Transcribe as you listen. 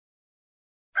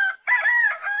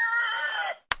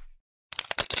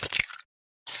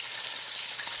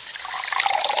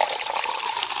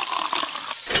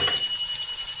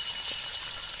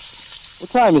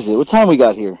time is it? What time we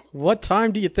got here? What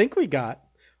time do you think we got?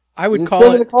 I would Is it call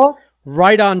 7 it o'clock?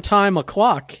 right on time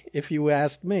o'clock, if you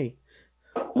ask me.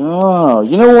 Oh,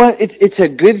 you know what? It's a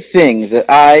good thing that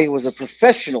I was a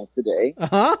professional today,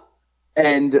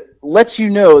 and let you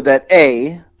know that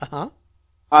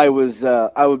I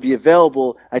would be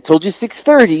available. I told you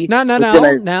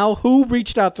 6:30. Now, who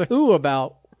reached out to who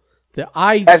about the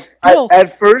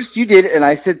At first you did, and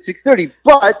I said 6:30,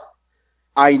 but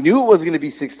I knew it was going to be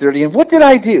 6:30. And what did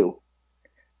I do?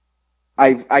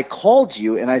 I called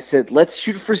you and I said, let's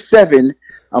shoot for 7.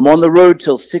 I'm on the road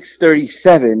till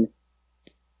 6:37.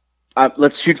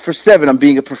 Let's shoot for 7. I'm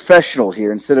being a professional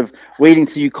here instead of waiting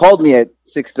till you called me at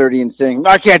 6:30 and saying,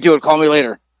 I can't do it. Call me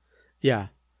later. Yeah.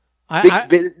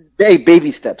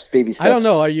 Baby steps. I don't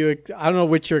know. I don't know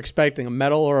what you're expecting, a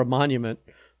medal or a monument,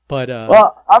 but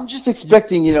well, I'm just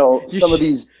expecting, some of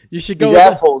these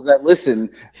assholes that listen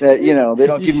that, they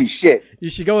don't give me shit. You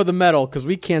should go with the medal because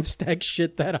we can't stack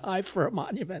shit that high for a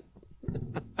monument.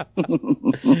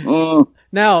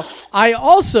 Now, I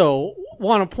also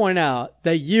want to point out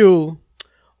that you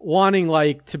wanting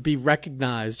to be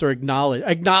recognized or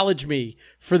acknowledge me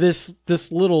for this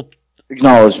little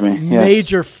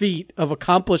major feat of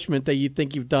accomplishment that you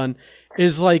think you've done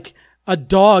is like a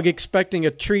dog expecting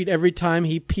a treat every time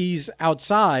he pees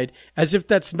outside, as if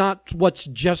that's not what's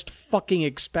just fucking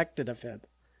expected of him.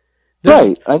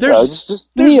 Right. I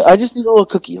just need a little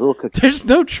cookie. There's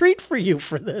no treat for you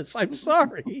for this. I'm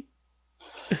sorry.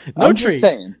 No I'm treat. Just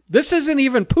saying. This isn't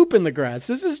even poop in the grass.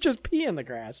 This is just pee in the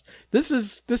grass. This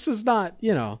is not,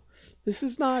 this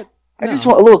is not. I just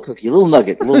want a little cookie, a little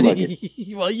nugget.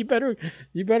 Well, you better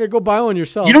go buy one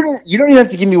yourself. You don't even have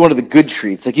to give me one of the good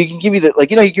treats. Like you can give me you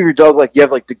give your dog you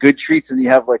have the good treats and you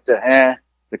have the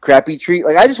crappy treat.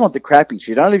 I just want the crappy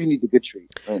treat. I don't even need the good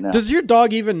treat right now. Does your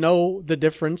dog even know the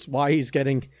difference? Why he's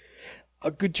getting a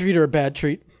good treat or a bad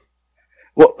treat?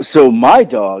 Well, so my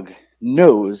dog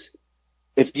knows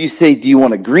if you say, "Do you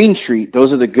want a green treat?"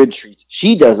 Those are the good treats.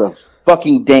 She does a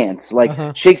fucking dance,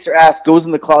 shakes her ass, goes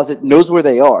in the closet, knows where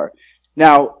they are.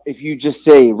 Now, if you just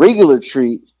say regular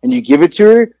treat and you give it to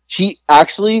her, she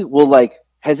actually will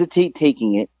hesitate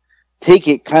taking it, take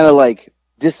it kind of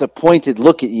disappointed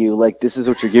look at you, this is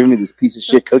what you're giving me, this piece of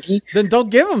shit cookie. Then don't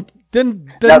give him.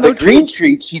 Then now the green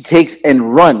treat she takes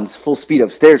and runs full speed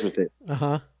upstairs with it.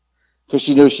 Because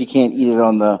she knows she can't eat it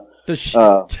on the.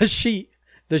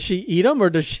 Does she eat them or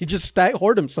does she just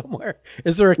hoard them somewhere?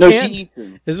 Is there a can? No, she eats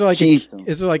them.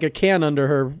 Is there a can under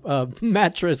her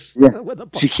mattress? Yeah,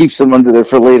 she keeps them under there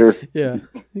for later. Yeah,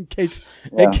 in case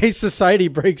society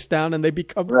breaks down and they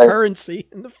become currency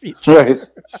in the future. Right.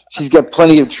 She's got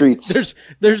plenty of treats.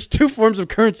 There's 2 forms of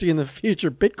currency in the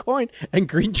future: Bitcoin and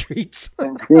green treats.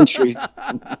 And green treats.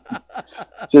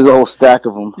 She has a whole stack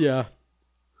of them. Yeah.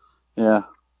 Yeah.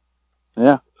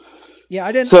 Yeah. Yeah.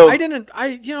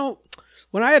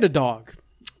 When I had a dog,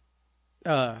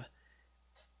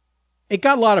 it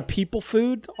got a lot of people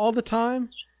food all the time.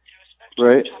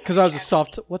 Right. Because I was a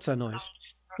soft. What's that noise?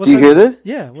 Do you hear this?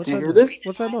 Yeah. What's that noise? This?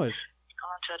 What's that noise?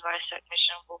 To advise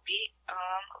technician will be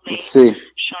Let's see.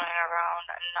 Showing around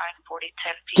 9:40,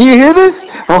 10 p.m. Do you hear this?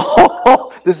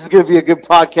 Oh, this is going to be a good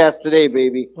podcast today,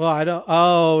 baby. Well, I don't.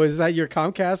 Oh, is that your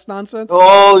Comcast nonsense?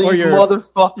 Oh, these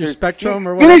motherfuckers! Your Spectrum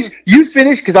or whatever. You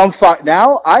finish because I'm fired.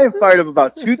 Now I am fired up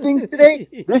about 2 things today.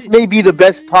 This may be the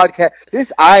best podcast.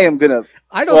 I am gonna.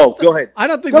 Go ahead. I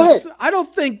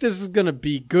don't think this is gonna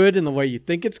be good in the way you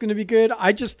think it's gonna be good.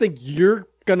 I just think you're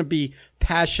gonna be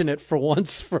passionate for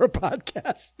once for a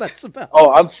podcast. That's about.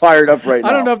 Oh, I'm fired up right now.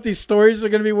 I don't know if these stories are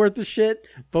gonna be worth the shit,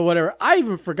 but whatever. I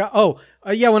even forgot.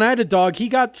 When I had a dog, he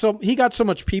got so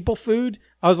much people food.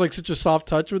 I was such a soft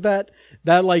touch with that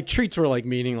treats were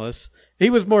meaningless. He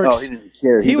was more. He didn't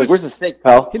care. He was where's the steak,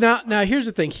 pal? Now here's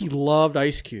the thing. He loved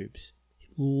ice cubes.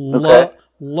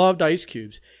 Loved ice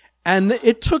cubes. And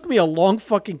it took me a long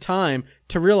fucking time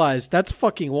to realize that's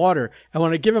fucking water. And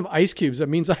when I give him ice cubes, that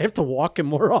means I have to walk him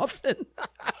more often.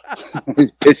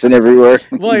 He's pissing everywhere.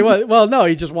 Well, no,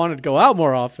 he just wanted to go out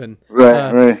more often.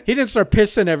 Right. He didn't start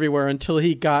pissing everywhere until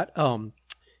he got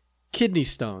kidney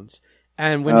stones.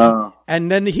 And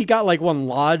and then he got one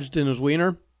lodged in his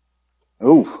wiener.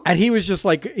 Oh. And he was just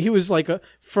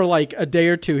for a day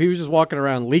or 2, he was just walking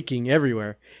around leaking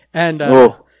everywhere. And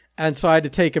and so I had to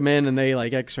take him in and they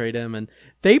x-rayed him and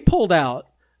they pulled out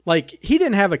he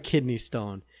didn't have a kidney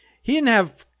stone. He didn't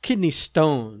have kidney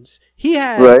stones. He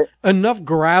had enough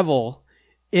gravel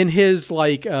in his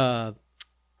I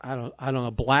don't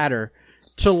know, bladder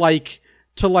to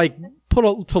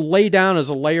to lay down as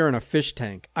a layer in a fish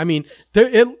tank. I mean,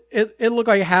 it looked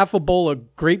like half a bowl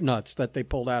of grape nuts that they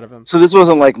pulled out of him. So this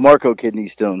wasn't like Marco kidney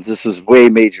stones. This was way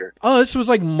major. Oh, this was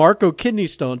like Marco kidney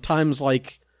stone times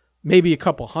like maybe a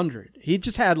couple hundred. He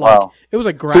just had like it was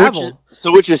like gravel.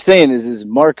 So what you're saying is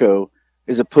Marco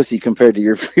is a pussy compared to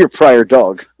your prior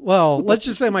dog. Well, let's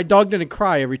just say my dog didn't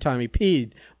cry every time he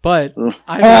peed, but and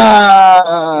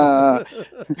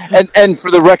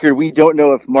for the record, we don't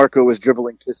know if Marco was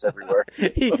dribbling piss everywhere.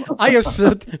 I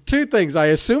assume two things. I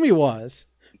assume he was,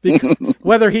 because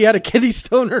whether he had a kidney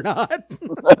stone or not.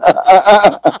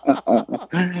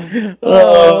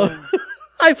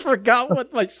 I forgot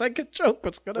what my second joke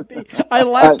was going to be. I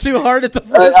laughed too hard at the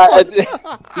first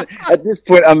one. At this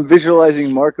point, I'm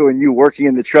visualizing Marco and you working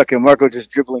in the truck and Marco just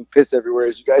dribbling piss everywhere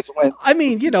as you guys went. I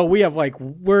mean, we have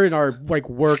we're in our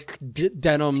work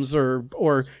denims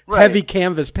or heavy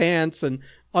canvas pants and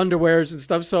underwears and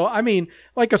stuff. So, I mean,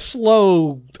 like a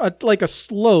slow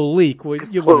leak.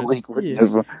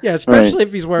 Yeah, especially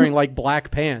if he's wearing like black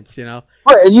pants,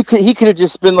 Right, and he could have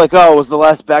just been like, "Oh, it was the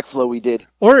last backflow we did,"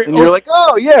 and you're like,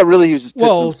 "Oh yeah, really?" He was just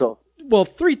pissing himself. Well,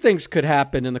 three things could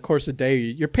happen in the course of the day.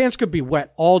 Your pants could be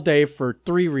wet all day for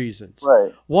three reasons.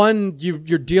 Right. One,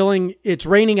 it's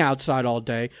raining outside all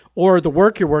day, or the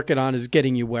work you're working on is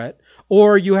getting you wet,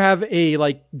 or you have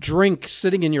a drink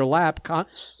sitting in your lap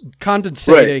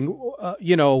condensating,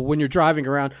 when you're driving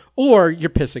around, or you're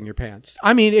pissing your pants.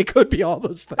 I mean, it could be all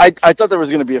those things. I thought there was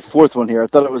going to be a fourth one here. I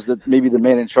thought it was that maybe the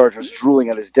man in charge was drooling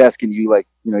at his desk and you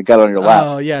got on your lap.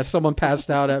 Oh yeah, someone passed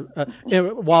out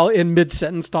while in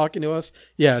mid-sentence talking to us.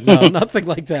 Yeah, no, nothing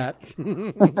like that.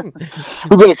 We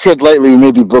better tread lightly. We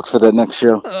may be booked for that next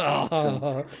show.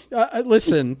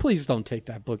 Listen, please don't take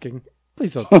that booking.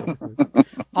 Please don't take it.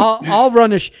 I'll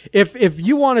run if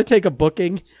you want to take a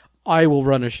booking, I will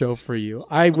run a show for you.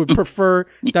 I would prefer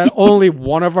that only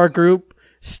one of our group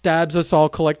stabs us all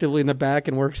collectively in the back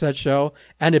and works that show,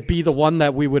 and it be the one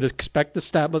that we would expect to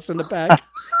stab us in the back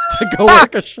to go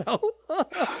work a show.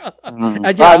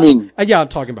 I'm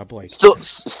talking about Blake.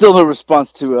 Still no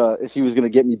response to if he was going to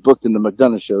get me booked in the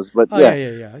McDonough shows, but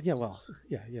yeah. Well,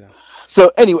 yeah.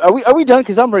 So anyway, are we done?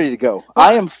 Because I'm ready to go.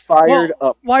 I am fired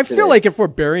up. Well, I feel like if we're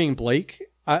burying Blake,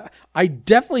 I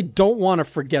definitely don't want to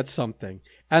forget something,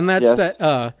 and that's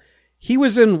that he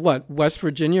was in West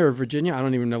Virginia or Virginia? I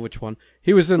don't even know which one.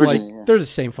 He was in Virginia. They're the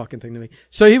same fucking thing to me.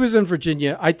 So he was in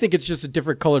Virginia. I think it's just a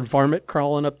different colored varmint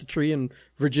crawling up the tree in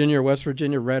Virginia or West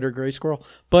Virginia, red or gray squirrel.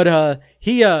 But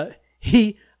he's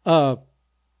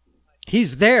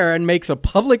there and makes a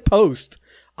public post.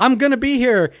 I'm going to be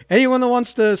here. Anyone that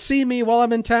wants to see me while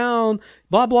I'm in town,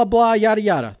 blah, blah, blah, yada,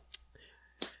 yada.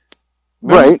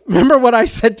 Remember what I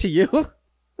said to you?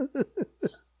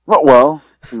 Well,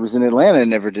 he was in Atlanta and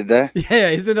never did that.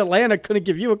 Yeah, he's in Atlanta. Couldn't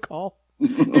give you a call.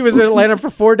 He was in Atlanta for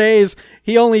 4 days.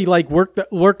 He only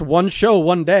worked one show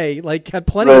one day. Had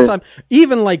plenty of time.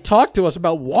 Even talked to us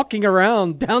about walking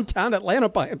around downtown Atlanta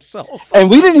by himself. And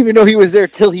we didn't even know he was there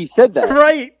till he said that.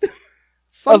 Right.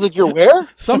 I was like, "You're where?"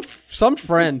 Some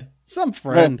friend.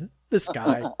 This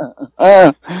guy.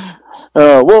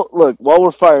 Well, look. While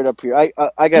we're fired up here,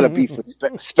 I got a beef with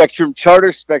Spectrum,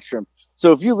 Charter Spectrum.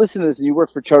 So if you listen to this and you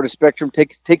work for Charter Spectrum,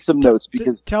 take some notes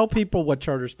because tell people what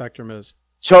Charter Spectrum is.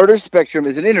 Charter Spectrum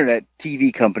is an internet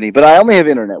TV company, but I only have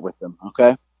internet with them.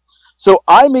 Okay, so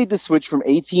I made the switch from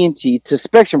AT&T to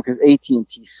Spectrum because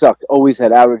AT&T sucked, always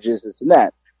had outages, this and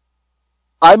that.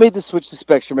 I made the switch to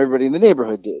Spectrum. Everybody in the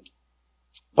neighborhood did,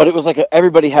 but it was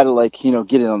everybody had to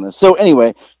get in on this. So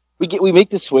anyway, we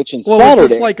make the switch and Saturday. Was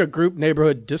this like a group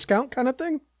neighborhood discount kind of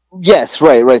thing? Yes,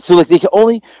 right. So we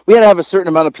had to have a certain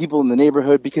amount of people in the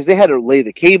neighborhood because they had to lay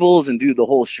the cables and do the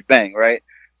whole shebang, right?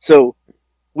 So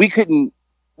we had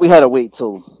to wait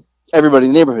till everybody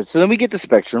in the neighborhood. So then we get the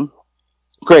Spectrum.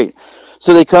 Great.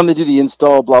 So they come to do the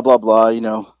install, blah, blah, blah.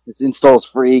 It's install's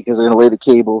free because they're going to lay the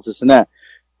cables, this and that.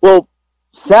 Well,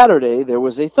 Saturday there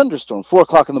was a thunderstorm,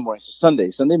 4:00 in the morning. So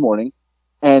Sunday morning.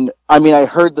 And I mean, I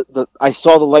heard I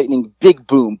saw the lightning, big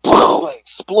boom,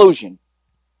 explosion.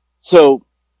 So,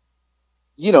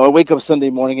 I wake up Sunday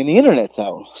morning and the internet's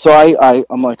out. So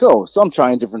I'm like, oh, so I'm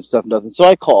trying different stuff, nothing. So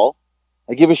I call,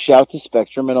 I give a shout to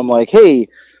Spectrum and I'm like, hey,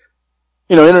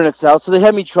 internet's out. So they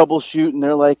had me troubleshoot and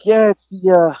they're like, yeah, it's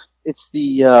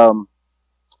the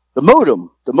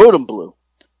modem. The modem blew.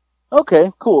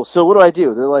 Okay, cool. So what do I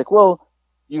do? They're like, well,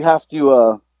 you have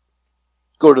to,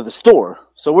 go to the store.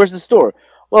 So where's the store?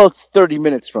 Well, it's 30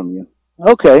 minutes from you.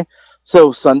 Okay.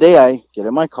 So Sunday, I get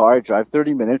in my car, I drive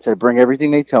 30 minutes, I bring everything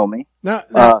they tell me. Now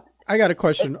I got a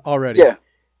question already. Yeah.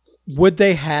 Would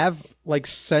they have like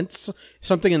sent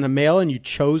something in the mail and you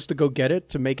chose to go get it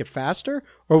to make it faster,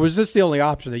 or was this the only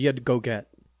option that you had to go get?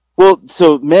 Well,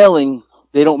 so mailing,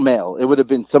 they don't mail. It would have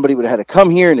been somebody would have had to come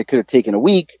here, and it could have taken a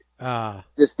week.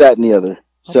 This, that, and the other.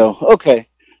 So okay,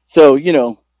 so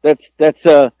that's.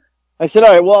 I said,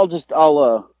 all right, well,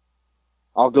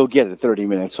 I'll go get it. 30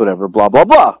 minutes, whatever. Blah blah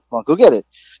blah. I'll go get it.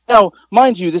 Now,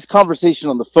 mind you, this conversation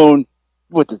on the phone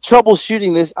with the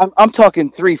troubleshooting this, I'm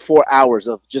talking 3-4 hours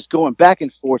of just going back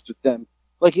and forth with them.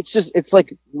 Like it's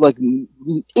like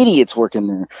idiots working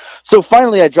there. So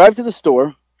finally, I drive to the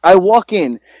store. I walk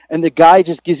in, and the guy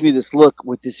just gives me this look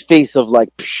with this face of like,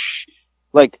 psh,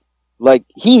 like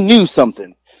he knew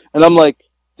something. And I'm like,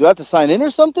 do I have to sign in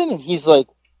or something? And he's like,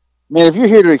 man, if you're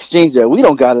here to exchange that, we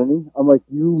don't got any. I'm like,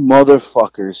 you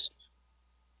motherfuckers.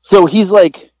 So he's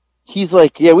like,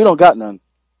 yeah, we don't got none.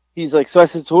 He's like, so I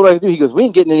said, so what do I do? He goes, we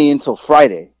ain't getting any until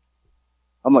Friday.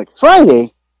 I'm like,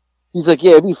 Friday? He's like,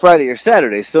 yeah, it'd be Friday or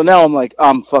Saturday. So now I'm like,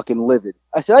 I'm fucking livid.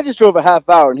 I said, I just drove a half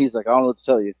hour, and he's like, I don't know what to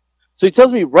tell you. So he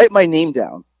tells me, write my name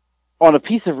down on a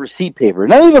piece of receipt paper,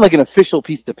 not even like an official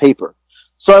piece of paper.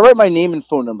 So I write my name and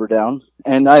phone number down,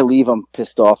 and I leave. I'm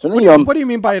pissed off. And what do you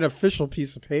mean by an official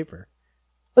piece of paper?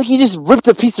 Like, he just ripped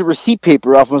a piece of receipt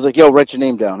paper off and was like, yo, write your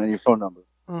name down and your phone number.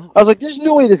 I was like, there's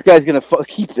no way this guy's going to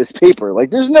keep this paper.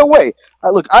 Like, there's no way.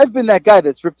 Look, I've been that guy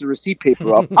that's ripped the receipt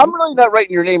paper off. I'm really not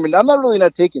writing your name, and I'm not really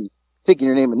not taking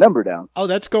your name and number down. Oh,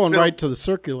 that's going right to the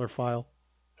circular file.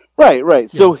 Right. Yeah.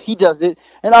 So he does it,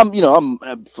 and I'm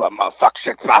a fuck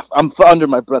shit. I'm under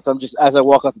my breath. I'm just, as I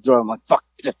walk out the door, I'm like, fuck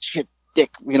this shit,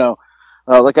 dick,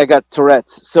 like I got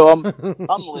Tourette's. So I'm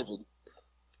livid.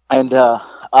 And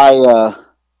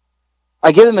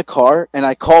I get in the car, and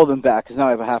I call them back, because now I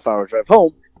have a half-hour drive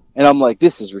home, and I'm like,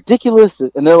 this is ridiculous.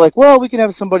 And they're like, well, we can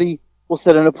have somebody, we'll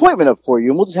set an appointment up for you,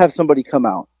 and we'll just have somebody come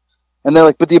out. And they're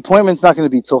like, but the appointment's not going to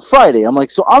be till Friday. I'm like,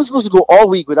 so I'm supposed to go all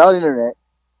week without internet,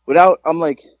 I'm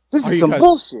like, this is some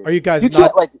bullshit. Are you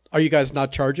guys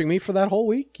not charging me for that whole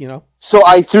week, So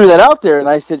I threw that out there, and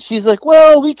I said, she's like,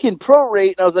 well, we can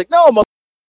prorate. And I was like, no,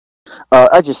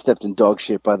 I just stepped in dog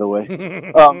shit, by the way.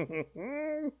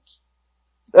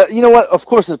 You know what? Of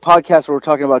course, the podcast where we're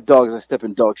talking about dogs, I step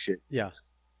in dog shit. Yeah.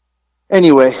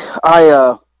 Anyway,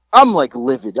 I'm like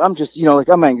livid. I'm just,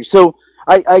 I'm angry. So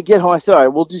I get home. I said, all right,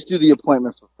 we'll just do the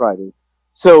appointment for Friday.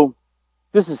 So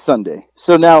this is Sunday.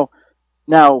 So now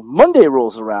Monday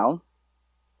rolls around,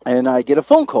 and I get a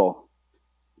phone call.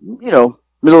 Middle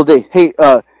of the day. Hey,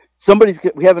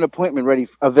 we have an appointment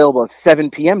available at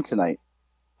 7 p.m. tonight.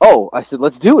 Oh, I said,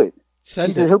 let's do it. She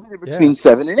said, he'll be there between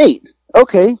 7 and 8.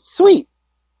 Okay, sweet.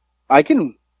 I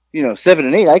can, 7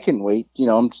 and 8, I can wait.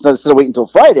 I'm just not instead of waiting until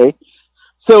Friday.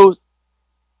 So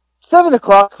 7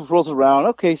 o'clock rolls around.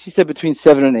 Okay, she said between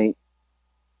 7 and 8.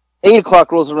 8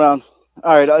 o'clock rolls around.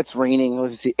 All right, it's raining.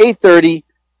 Let's see. 8:30,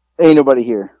 ain't nobody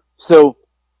here. So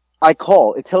I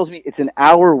call. It tells me it's an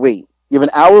hour wait. You have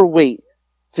an hour wait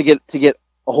to get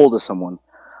a hold of someone.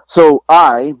 So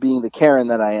I, being the Karen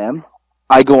that I am,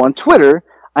 I go on Twitter.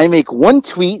 I make one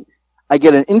tweet. I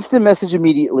get an instant message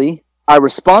immediately. I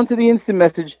respond to the instant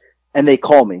message, and they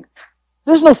call me.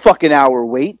 There's no fucking hour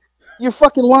wait. You're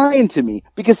fucking lying to me,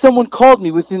 because someone called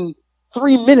me within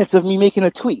 3 minutes of me making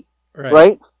a tweet.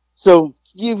 Right? So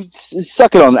you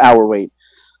suck it on the hour wait.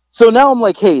 So now I'm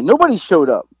like, hey, nobody showed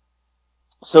up.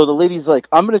 So the lady's like,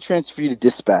 I'm going to transfer you to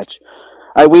dispatch.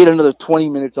 I wait another 20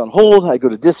 minutes on hold. I go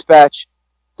to dispatch.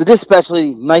 The dispatch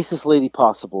lady, nicest lady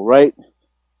possible, right?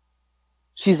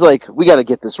 She's like, we got to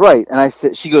get this right. And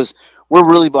she goes, we're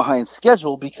really behind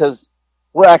schedule because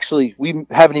we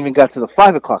haven't even got to the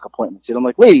 5 o'clock appointments yet. I'm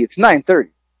like, lady, it's 9:30.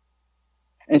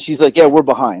 And she's like, yeah, we're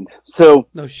behind. So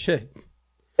no shit.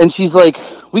 And she's like,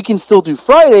 we can still do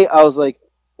Friday. I was like,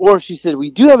 or she said,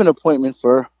 we do have an appointment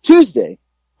for Tuesday,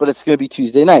 but it's going to be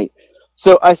Tuesday night.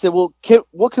 So I said, well,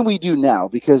 what can we do now?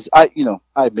 Because I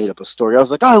made up a story. I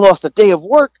was like, I lost a day of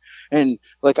work. And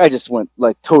like, I just went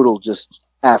like total just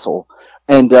asshole.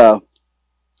 And,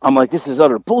 I'm like, this is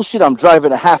utter bullshit. I'm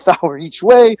driving a half hour each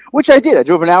way, which I did. I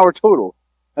drove an hour total.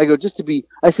 I go,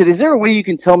 I said, is there a way you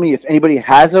can tell me if anybody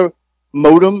has a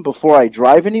modem before I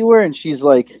drive anywhere? And she's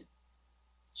like,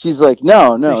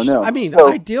 no. I mean,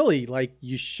 ideally, like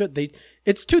you should,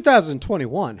 it's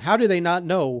 2021. How do they not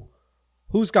know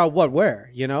who's got what where?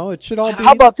 It should all be.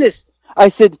 How about this? I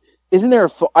said, isn't there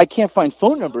I can't find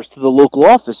phone numbers to the local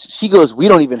office. She goes, we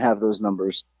don't even have those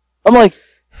numbers. I'm like,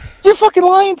 you're fucking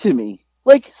lying to me.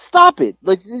 Like, stop it.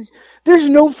 Like, there's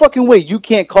no fucking way you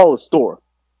can't call a store.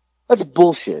 That's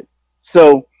bullshit.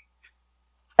 So,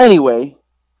 anyway,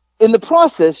 in the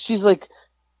process, she's like,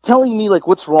 telling me like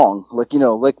what's wrong, like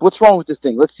like what's wrong with this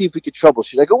thing. Let's see if we could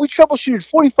troubleshoot. I go, we troubleshooted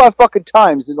 45 fucking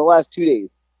times in the last 2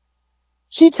 days.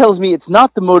 She tells me it's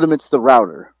not the modem, it's the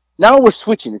router. Now we're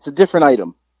switching. It's a different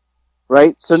item,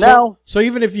 right? So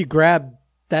even if you grabbed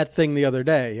that thing the other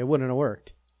day, it wouldn't have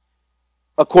worked.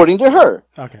 According to her.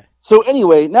 Okay. So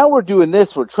anyway, now we're doing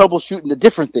this. We're troubleshooting the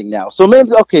different thing now. So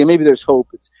maybe there's hope.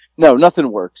 No, nothing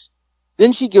works.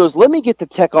 Then she goes, let me get the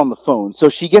tech on the phone. So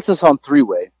she gets us on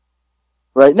three-way.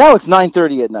 Right now it's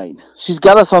 9:30 at night. She's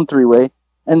got us on three-way,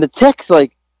 and the tech's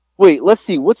like, wait, let's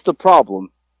see, what's the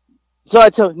problem? So I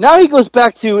tell him, now he goes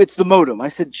back to, it's the modem. I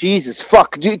said, Jesus,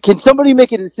 fuck. Can somebody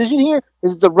make a decision here?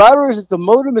 Is it the router? Is it the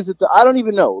modem? I don't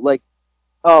even know. Like,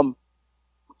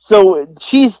 so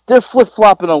they're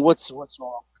flip-flopping on what's wrong, what's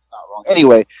not wrong.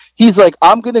 Anyway, he's like,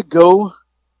 I'm going to go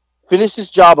finish this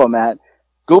job I'm at,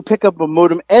 go pick up a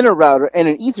modem and a router and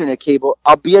an Ethernet cable.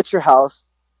 I'll be at your house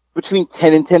between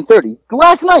 10 and 10:30.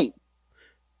 Last night.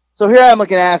 So here I am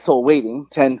like an asshole waiting.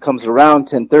 10 comes around,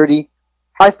 10:30.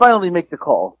 I finally make the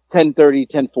call. 10:30,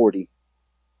 10:40.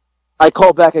 I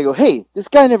call back. I go, hey, this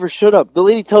guy never showed up. The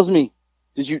lady tells me,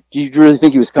 did you really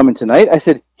think he was coming tonight? I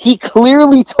said, he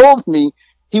clearly told me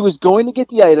he was going to get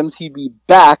the items. He'd be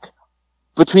back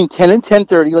between 10 and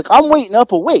 10:30. Like, I'm waiting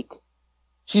up awake.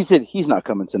 She said, he's not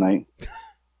coming tonight.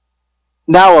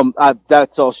 Now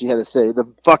that's all she had to say. The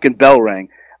fucking bell rang.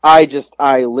 I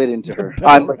lit into her.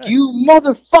 I'm like, you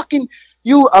motherfucking,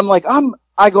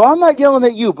 I'm not yelling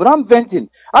at you, but I'm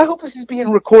venting. I hope this is being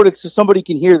recorded so somebody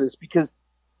can hear this, because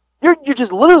you're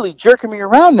just literally jerking me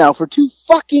around now for 2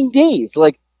 fucking days.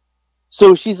 Like,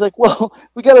 so she's like, well,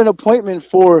 we got an appointment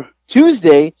for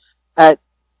Tuesday at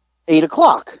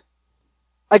 8:00.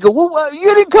 I go, well,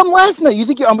 you didn't come last night. You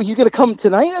think he's going to come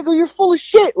tonight? I go, you're full of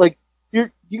shit. Like, you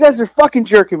guys are fucking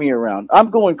jerking me around. I'm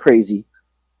going crazy.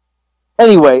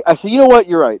 Anyway, I said, you know what?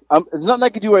 You're right. There's nothing I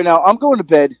can do right now. I'm going to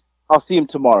bed. I'll see him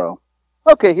tomorrow.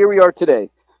 Okay, here we are today.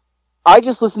 I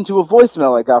just listened to a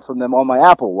voicemail I got from them on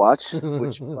my Apple Watch,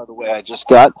 which, by the way, I just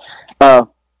got. The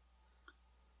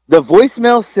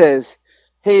voicemail says,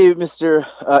 hey, Mr.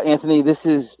 Anthony, this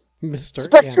is Mr.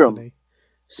 Spectrum. Anthony.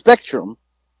 Spectrum.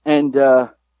 And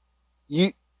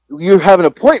you have an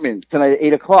appointment tonight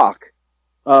at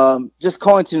 8:00. Just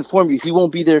calling to inform you he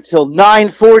won't be there till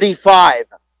 9:45.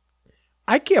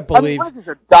 I can't believe. What is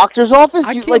this, a doctor's office?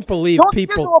 I can't believe don't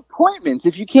people schedule appointments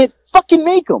if you can't fucking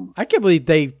make them. I can't believe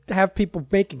they have people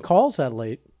making calls that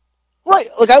late. Right,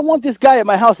 like I want this guy at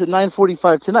my house at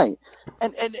 9:45 tonight,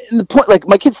 and the point, like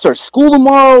my kids start school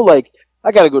tomorrow. Like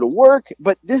I got to go to work,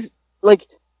 but this, like,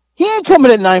 he ain't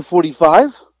coming at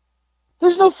 9:45.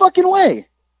 There's no fucking way.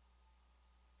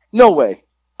 No way.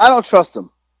 I don't trust him.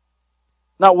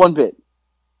 Not one bit.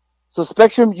 So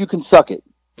Spectrum, you can suck it.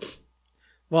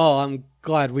 Well, I'm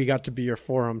glad we got to be your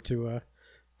forum to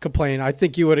complain. I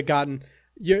think you would have gotten,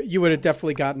 you would have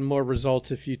definitely gotten more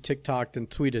results if you TikToked and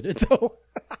tweeted it, though.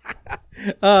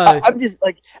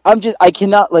 I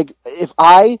cannot, like, if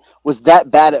I was that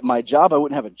bad at my job, I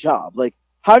wouldn't have a job. Like,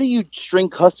 how do you string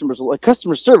customers, like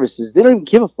customer services? They don't even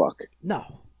give a fuck.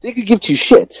 No. They could give 2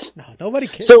 shits. No, nobody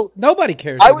cares. So nobody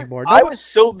cares anymore. I was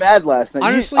so mad last night.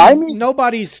 Honestly,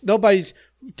 nobody's.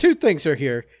 2 things are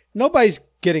here. Nobody's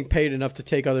getting paid enough to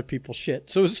take other people's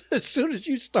shit. So as soon as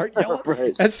you start yelling,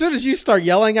 right. as soon as you start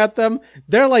yelling at them,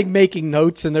 they're like making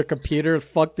notes in their computer.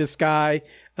 Fuck this guy.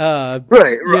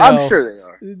 Right. I'm sure they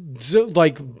are.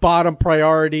 Like bottom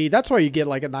priority. That's why you get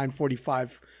like a 9:45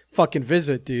 fucking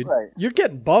visit, dude. Right. You're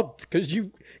getting bumped because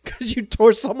you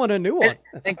tore someone a new one.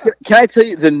 And can I tell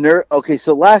you the nerve? Okay,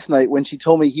 so last night when she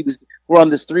told me we're on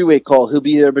this 3-way call, he'll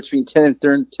be there between 10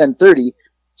 and 10:30.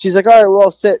 She's like, all right, we're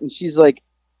all set. And she's like,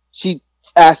 she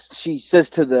says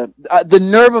to the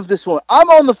nerve of this woman, I'm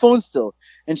on the phone still.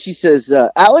 And she says,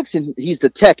 Alex, and he's the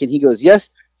tech. And he goes, yes.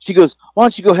 She goes, why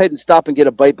don't you go ahead and stop and get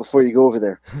a bite before you go over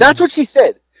there? That's what she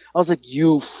said. I was like,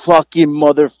 you fucking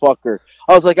motherfucker.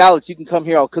 I was like, Alex, you can come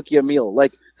here. I'll cook you a meal.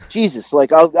 Like, Jesus,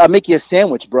 like, I'll make you a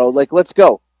sandwich, bro. Like, let's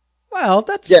go. Well,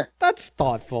 that's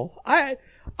thoughtful. I'm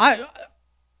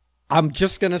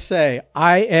just going to say,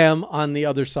 I am on the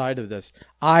other side of this.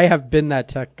 I have been that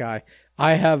tech guy.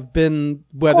 I have been,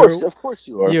 Of course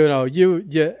you are. You know,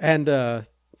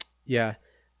 yeah.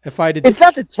 If I did, it's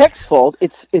not the tech's fault.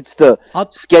 It's the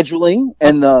scheduling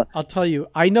and the. I'll tell you,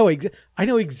 I know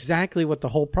exactly what the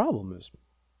whole problem is.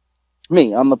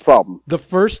 Me, I'm the problem. The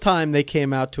first time they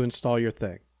came out to install your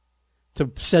thing,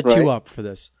 to set you up for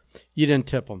this, you didn't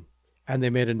tip them, and they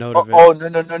made a note of it. Oh,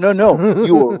 no.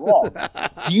 You were wrong.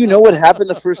 Do you know what happened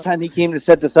the first time he came to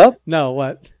set this up? No,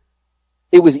 what?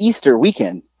 It was Easter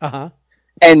weekend. Uh-huh.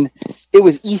 And it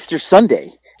was Easter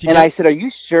Sunday. And I said, are you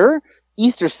sure?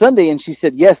 Easter Sunday? And she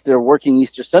said, yes, they're working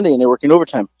Easter Sunday and they're working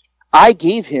overtime. I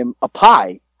gave him a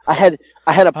pie. I had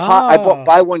a pie. I bought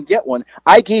buy one, get one.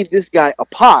 I gave this guy a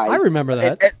pie. I remember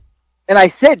that. And I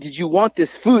said, did you want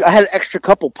this food? I had an extra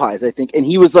couple pies, I think. And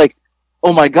he was like,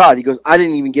 oh my God. He goes, I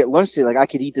didn't even get lunch today. Like, I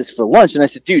could eat this for lunch. And I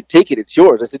said, dude, take it. It's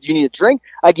yours. I said, you need a drink?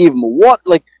 I gave him a water.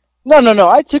 Like, no.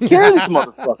 I took care of this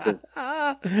motherfucker.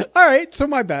 All right. So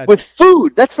my bad. With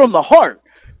food. That's from the heart.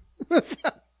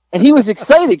 And he was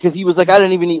excited because he was like, I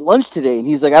didn't even eat lunch today. And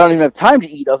he's like, I don't even have time to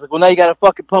eat. I was like, well, now you got a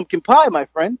fucking pumpkin pie, my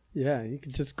friend. Yeah, you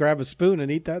can just grab a spoon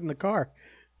and eat that in the car.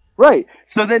 Right.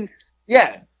 So then,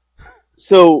 yeah.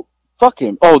 So, fuck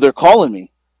him. Oh, they're calling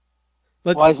me.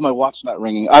 Why is my watch not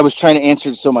ringing? I was trying to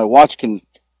answer it so my watch can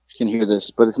hear this,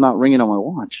 but it's not ringing on my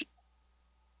watch.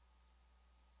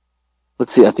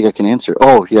 Let's see. I think I can answer.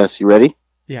 Oh, yes. You ready?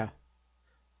 Yeah.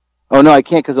 Oh, no, I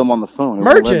can't because I'm on the phone.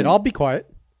 Merge it. I'll be quiet.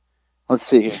 Let's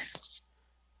see here.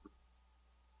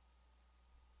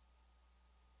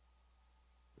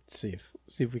 Let's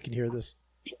see if we can hear this.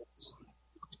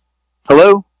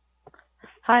 Hello?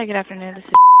 Hi, good afternoon. This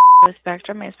is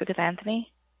Spectrum. May I speak with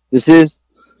Anthony? This is?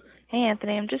 Hey,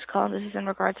 Anthony. I'm just calling. This is in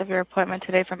regards of your appointment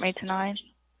today from 8 to 9.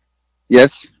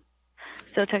 Yes.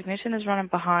 So technician is running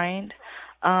behind.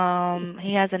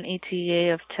 He has an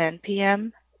ETA of 10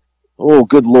 p.m. Oh,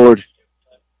 good Lord.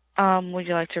 Would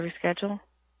you like to reschedule?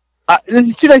 This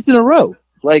is 2 nights in a row.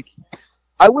 Like,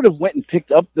 I would have went and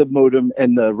picked up the modem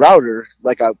and the router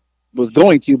like I was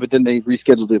going to, but then they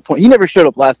rescheduled the appointment. He never showed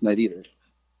up last night either.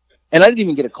 And I didn't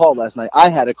even get a call last night. I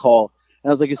had a call. And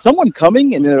I was like, is someone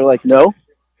coming? And they're like, no.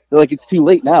 They're like, it's too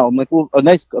late now. I'm like, well,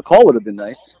 a call would have been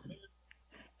nice.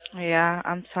 Yeah,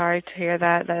 I'm sorry to hear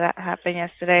that happened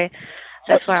yesterday.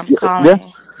 That's why I'm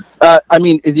calling. Yeah. I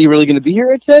mean, is he really going to be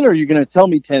here at 10, or are you going to tell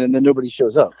me 10 and then nobody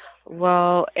shows up?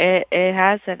 Well, it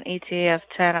has an ETA of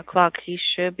 10 o'clock. He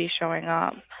should be showing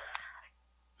up.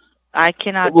 I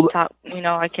cannot talk.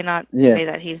 I cannot say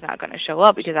that he's not going to show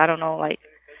up because I don't know. Like,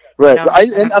 right.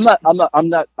 And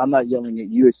I'm not yelling at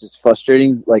you. It's just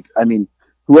frustrating. Like, I mean,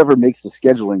 whoever makes the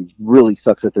scheduling really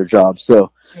sucks at their job.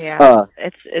 So yeah,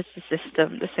 it's the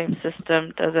system. The same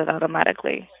system does it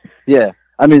automatically. Yeah.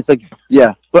 I mean, it's like,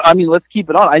 yeah, but I mean, let's keep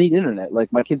it on. I need internet.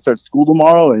 Like, my kids start school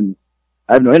tomorrow and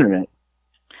I have no internet.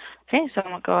 Okay, so I'm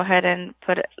going to go ahead and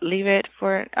leave it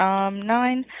for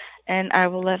 9, and I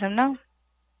will let him know.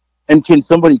 And can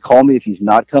somebody call me if he's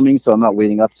not coming so I'm not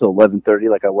waiting up till 11:30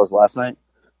 like I was last night?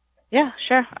 Yeah,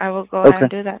 sure. I will go ahead and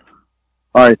do that.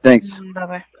 All right, thanks.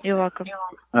 Bye-bye. You're welcome.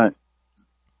 All right.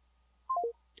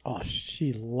 Oh,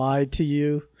 she lied to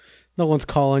you. No one's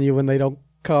calling you when they don't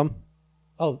come.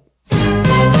 Oh.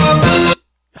 You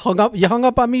hung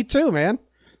up on me too, man.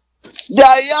 Yeah,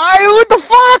 what the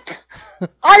fuck?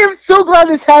 I am so glad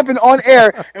this happened on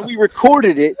air and we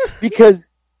recorded it because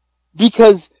do you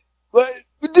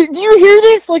hear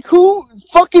this? Like, who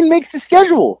fucking makes the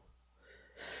schedule?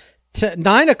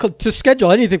 9 o'clock to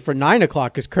schedule anything for 9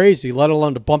 o'clock is crazy. Let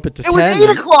alone to bump it to 10. It was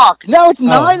 8 o'clock. Now it's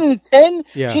 9 and it's 10.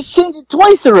 Yeah. She's changed it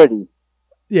twice already.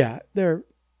 Yeah,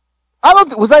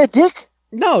 was I a dick?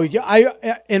 No,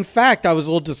 in fact, I was a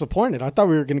little disappointed. I thought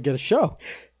we were going to get a show.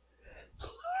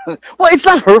 Well, it's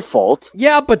not her fault.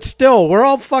 Yeah, but still, we're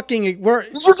all fucking. Did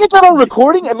you get that on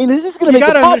recording? I mean, is this going to make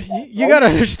the podcast? You got to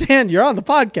understand. You're on the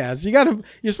podcast.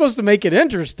 You're supposed to make it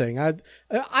interesting.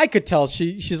 I could tell.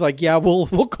 She's like, yeah,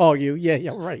 we'll call you.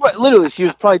 Yeah, right. Right. Literally, she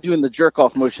was probably doing the jerk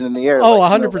off motion in the air. Oh,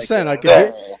 100%. I could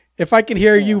hear. If I can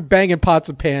hear you banging pots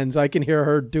and pans, I can hear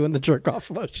her doing the jerk off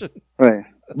motion. Right.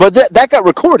 But that got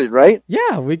recorded, right?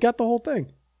 Yeah, we got the whole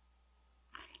thing.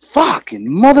 Fucking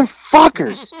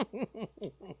motherfuckers.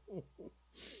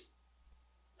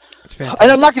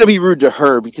 And I'm not going to be rude to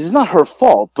her because it's not her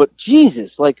fault, but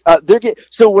Jesus, like,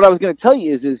 so what I was going to tell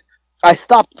you is I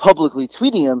stopped publicly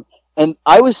tweeting him, and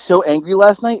I was so angry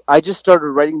last night, I just started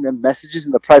writing them messages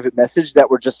in the private message that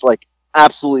were just, like,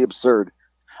 absolutely absurd.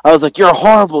 I was like, you're a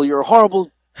horrible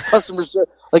customer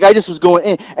service. Like, I just was going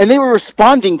in, and they were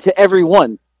responding to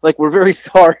everyone. Like, we're very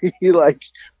sorry, like,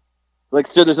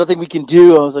 sir, there's nothing we can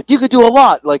do. I was like, you could do a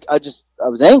lot. Like, I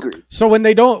was angry. So when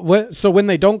they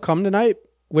don't come tonight,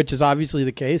 which is obviously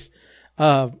the case,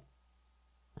 my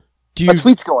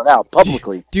tweet's going out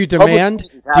publicly. Do you demand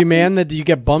that you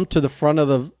get bumped to the front of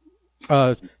the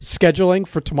scheduling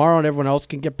for tomorrow, and everyone else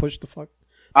can get pushed the fuck?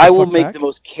 I will make the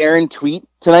most Karen tweet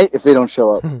tonight if they don't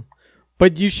show up.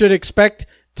 But you should expect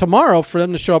tomorrow for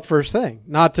them to show up first thing,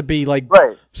 not to be like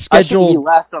scheduled be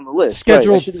last on the list.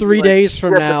 Scheduled 3 days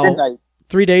from now.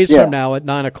 3 days from now at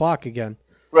 9 o'clock again.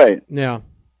 Right. Yeah.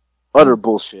 Utter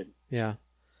bullshit. Yeah.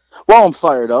 Well, I'm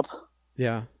fired up.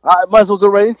 Yeah. I might as well go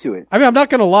right into it. I mean, I'm not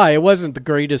going to lie. It wasn't the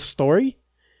greatest story.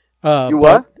 You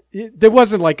what? There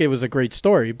wasn't like it was a great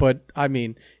story, but I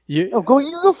mean, you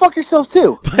go fuck yourself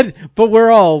too. But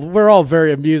we're all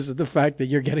very amused at the fact that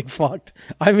you're getting fucked.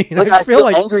 I mean, like, I feel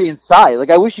like angry inside. Like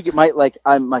I wish you could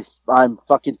I'm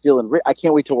fucking feeling. I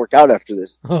can't wait to work out after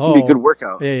this. It's gonna be a good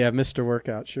workout. Yeah, Mr.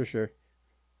 Workout, sure.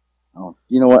 Oh,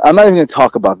 you know what? I'm not even gonna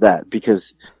talk about that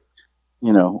because.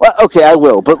 Okay, I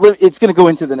will, but it's going to go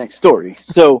into the next story.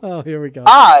 So, here we go.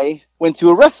 I went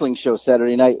to a wrestling show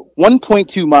Saturday night,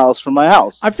 1.2 miles from my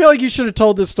house. I feel like you should have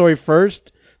told this story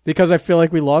first because I feel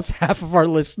like we lost half of our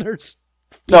listeners.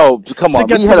 No, come on.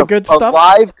 We had a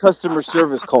live customer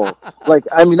service call.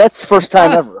 That's the first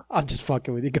time ever. I'm just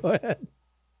fucking with you. Go ahead.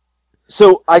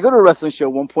 So I go to a wrestling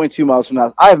show 1.2 miles from the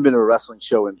house. I haven't been to a wrestling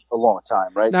show in a long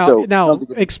time, right? Now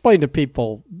explain to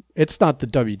people, it's not the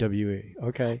WWE,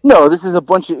 okay? No, this is a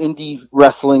bunch of indie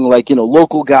wrestling,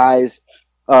 local guys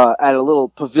at a little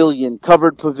pavilion,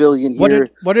 covered pavilion here.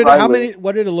 What did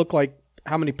it look like?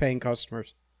 How many paying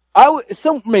customers?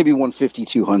 Maybe 150,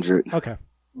 200. Okay.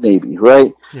 Maybe,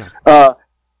 right? Yeah.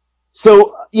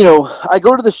 So, I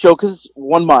go to the show because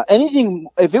 1 mile. Anything,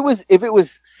 if it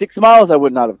was 6 miles, I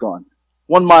would not have gone.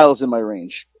 1 mile is in my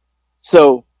range.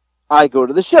 So, I go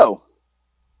to the show.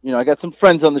 I got some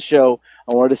friends on the show.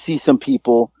 I wanted to see some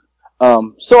people.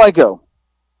 So I go.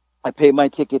 I paid my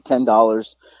ticket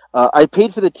 $10. I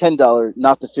paid for the $10,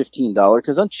 not the $15,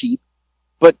 because I'm cheap.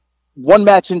 But one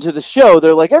match into the show,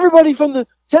 they're like, everybody from the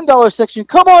 $10 section,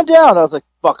 come on down. I was like,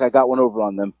 fuck, I got one over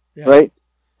on them, right?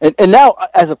 And now,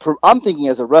 I'm thinking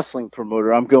as a wrestling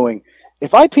promoter, I'm going,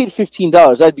 if I paid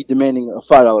 $15, I'd be demanding a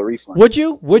 $5 refund. Would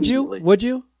you? Would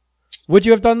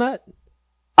you have done that?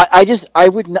 I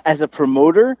would, as a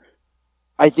promoter,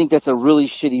 I think that's a really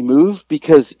shitty move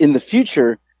because in the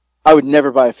future, I would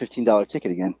never buy a $15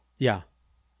 ticket again. Yeah.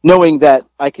 Knowing that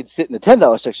I could sit in the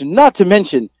 $10 section, not to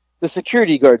mention the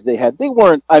security guards they had. They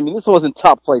weren't, this wasn't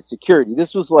top flight security.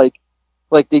 This was like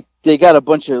they got a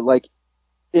bunch of like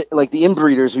the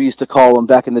inbreeders we used to call them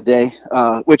back in the day,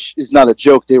 which is not a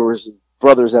joke. They were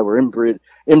brothers that were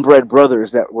inbred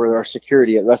brothers that were our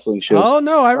security at wrestling shows. Oh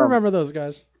no, I remember those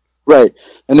guys. Right,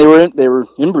 and they were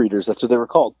inbreeders. That's what they were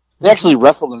called. They actually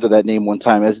wrestled under that name one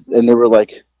time, and they were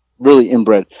like really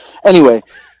inbred. Anyway,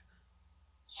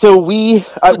 so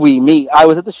I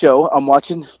was at the show. I'm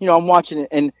watching it,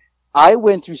 and I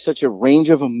went through such a range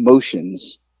of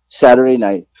emotions Saturday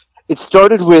night. It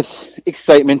started with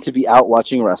excitement to be out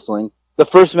watching wrestling. The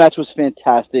first match was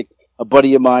fantastic. A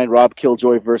buddy of mine, Rob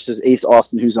Killjoy, versus Ace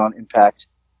Austin, who's on Impact,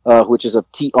 which is on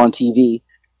TV.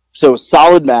 So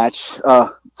solid match.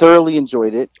 Thoroughly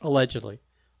enjoyed it. Allegedly,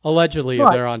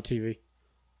 they're on TV.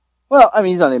 Well,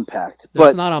 he's on Impact, but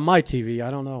it's not on my TV.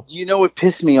 I don't know. Do you know what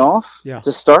pissed me off? Yeah.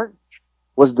 To start,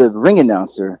 was the ring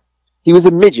announcer. He was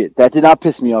a midget. That did not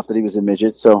piss me off that he was a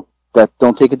midget. So.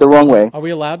 Don't take it the wrong way. Are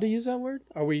we allowed to use that word?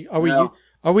 No.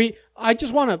 I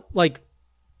just want to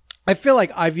I feel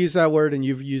like I've used that word and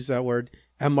you've used that word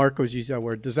and Marco's used that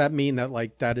word. Does that mean that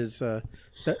that is that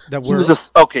we're He was a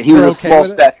small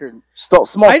stature.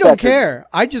 Small I don't care.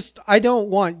 I don't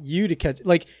want you to catch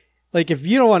like if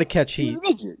you don't want to catch heat. He's a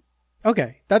midget.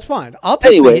 Okay, that's fine. I'll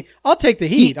take the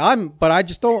heat. But I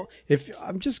just don't.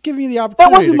 I'm just giving you the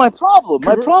opportunity. That wasn't my problem.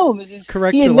 My problem is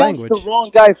he announced the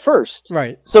wrong guy first.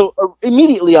 Right. So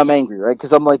immediately I'm angry, right?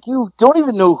 Because I'm like, you don't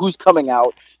even know who's coming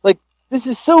out. Like this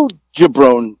is so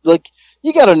jabron. Like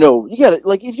you gotta know.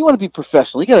 If you want to be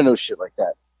professional, you gotta know shit like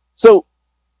that. So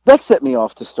that set me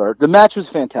off to start. The match was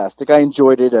fantastic. I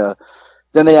enjoyed it.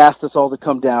 Then they asked us all to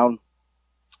come down.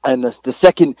 And the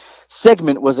second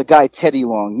segment was a guy, Teddy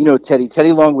Long. You know Teddy.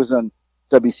 Teddy Long was on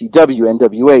WCW,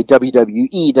 NWA,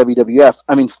 WWE,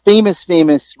 WWF.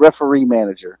 Famous referee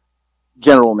manager,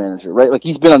 general manager, right? Like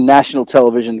he's been on national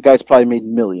television. The guy's probably made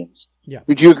millions. Yeah.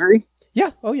 Would you agree? Yeah.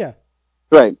 Oh, yeah.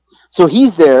 Right. So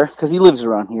he's there because he lives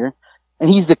around here, and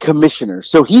he's the commissioner.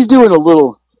 So he's doing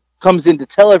comes in to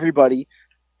tell everybody,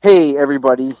 hey,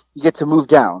 everybody, you get to move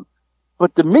down.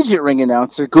 But the midget ring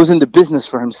announcer goes into business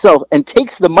for himself and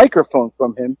takes the microphone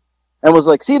from him and was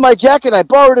like, see my jacket? I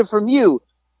borrowed it from you.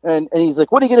 And he's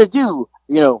like, what are you going to do?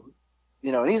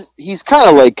 And he's kind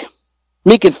of like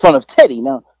making fun of Teddy.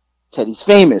 Now, Teddy's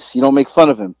famous. You don't make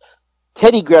fun of him.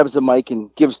 Teddy grabs the mic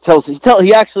and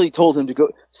he actually told him to go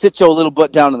sit your little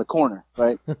butt down in the corner,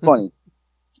 right? Funny.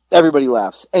 Everybody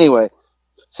laughs. Anyway,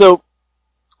 so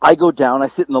I go down. I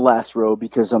sit in the last row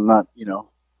because I'm not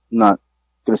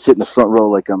going to sit in the front row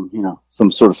like I'm,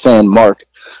 some sort of fan mark.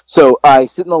 So I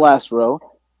sit in the last row,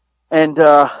 and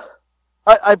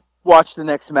I watch the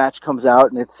next match comes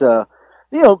out, and it's it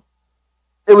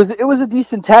was a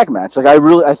decent tag match. Like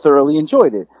I thoroughly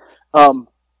enjoyed it.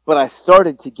 But I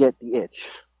started to get the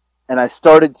itch, and I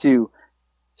started to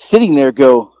sitting there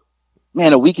go,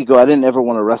 man, a week ago I didn't ever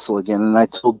want to wrestle again, and I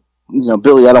told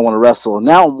Billy I don't want to wrestle, and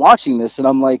now I'm watching this and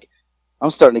I'm like, I'm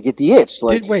starting to get the itch.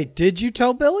 Like, did you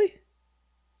tell Billy?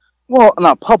 Well,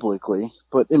 not publicly,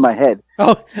 but in my head.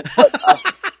 Oh.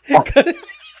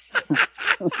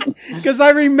 Because I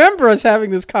remember us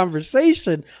having this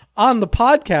conversation on the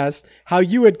podcast, how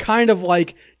you had kind of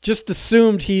like just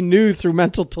assumed he knew through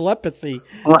mental telepathy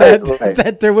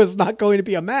that there was not going to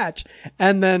be a match.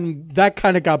 And then that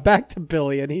kind of got back to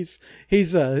Billy, and he's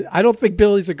I don't think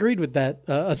Billy's agreed with that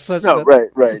assessment. No,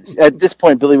 right. At this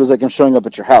point, Billy was like, I'm showing up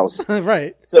at your house.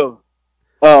 Right. So,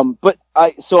 but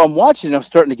I'm watching and I'm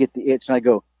starting to get the itch, and I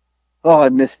go, oh, I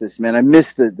miss this, man. I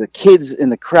miss the kids in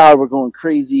the crowd were going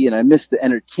crazy, and I miss the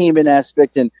entertainment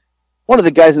aspect. And one of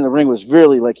the guys in the ring was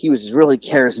really he was really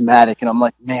charismatic, and I'm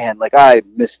like, man, like I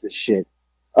miss this shit.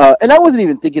 And I wasn't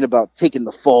even thinking about taking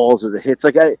the falls or the hits.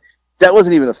 That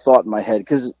wasn't even a thought in my head,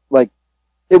 because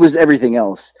it was everything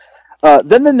else.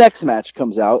 Then the next match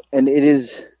comes out, and it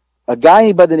is a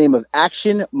guy by the name of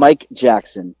Action Mike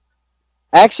Jackson.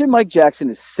 Action Mike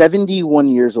Jackson is 71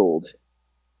 years old.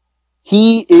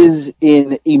 He is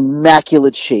in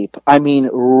immaculate shape. I mean,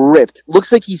 ripped.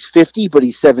 Looks like he's 50, but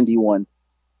he's 71.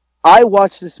 I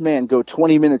watched this man go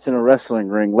 20 minutes in a wrestling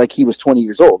ring like he was 20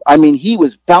 years old. I mean, he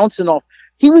was bouncing off.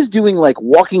 He was doing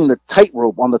walking the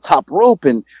tightrope on the top rope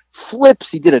and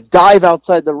flips. He did a dive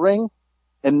outside the ring.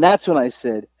 And that's when I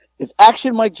said, if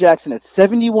Action Mike Jackson at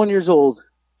 71 years old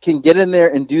can get in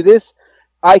there and do this,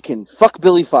 I can fuck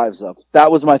Billy Fives up.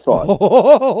 That was my thought.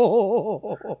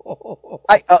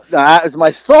 That was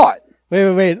my thought.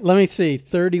 Wait. Let me see.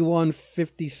 31,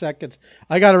 50 seconds.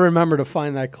 I got to remember to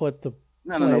find that clip.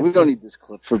 No. We don't need this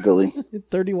clip for Billy.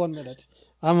 31 minutes.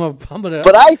 I'm gonna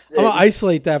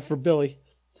isolate that for Billy.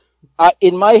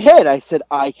 In my head, I said,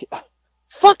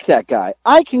 fuck that guy.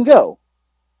 I can go.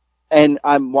 And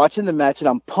I'm watching the match, and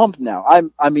I'm pumped now.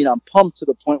 I'm pumped to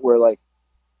the point where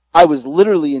I was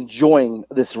literally enjoying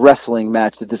this wrestling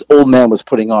match that this old man was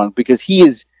putting on, because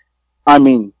he's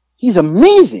amazing.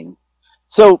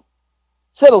 So,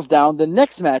 settles down. The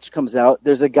next match comes out.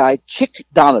 There's a guy, Chick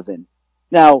Donovan.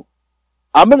 Now,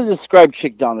 I'm going to describe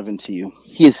Chick Donovan to you.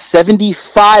 He is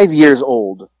 75 years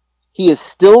old. He is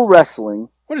still wrestling.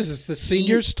 What is this, the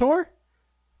seniors tour?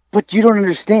 But you don't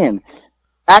understand.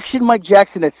 Action Mike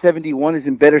Jackson at 71 is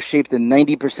in better shape than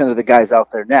 90% of the guys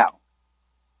out there now.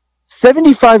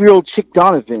 75-year-old Chick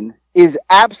Donovan is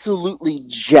absolutely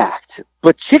jacked,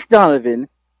 but Chick Donovan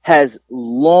has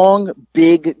long,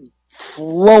 big,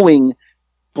 flowing,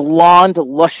 blonde,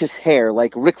 luscious hair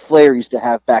like Ric Flair used to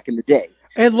have back in the day.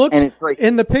 And it's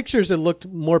in the pictures, it looked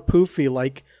more poofy,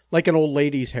 like an old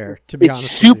lady's hair, to be honest.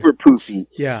 It's super poofy.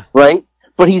 Yeah. Right?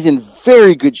 But he's in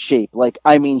very good shape.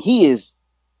 He is...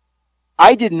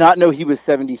 I did not know he was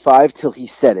 75 till he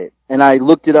said it. And I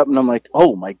looked it up and I'm like,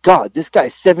 oh my God, this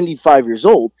guy's 75 years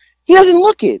old. He doesn't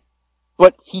look it.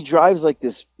 But he drives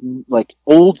this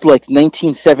old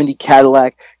 1970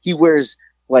 Cadillac. He wears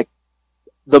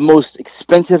the most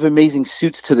expensive, amazing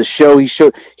suits to the show.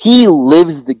 He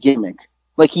lives the gimmick.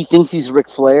 He thinks he's Ric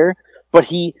Flair,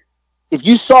 but if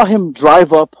you saw him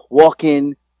drive up, walk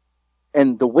in,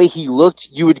 and the way he looked,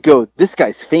 you would go, this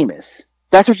guy's famous.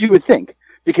 That's what you would think,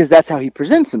 because that's how he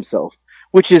presents himself,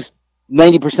 which is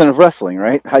 90% of wrestling,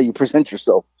 right? How you present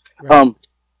yourself. Right.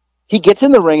 He gets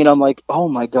in the ring and I'm like, oh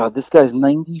my God, this guy's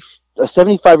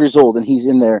 75 years old and he's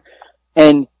in there.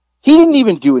 And he didn't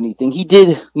even do anything. He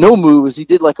did no moves. He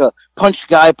did a punch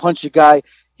a guy.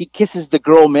 He kisses the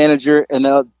girl manager, and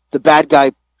the bad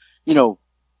guy,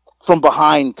 from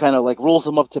behind kind of rolls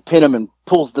him up to pin him and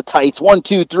pulls the tights. 1,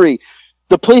 2, 3.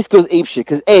 The place goes apeshit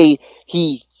because a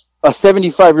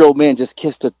 75-year-old man just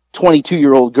kissed a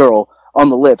 22-year-old girl on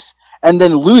the lips and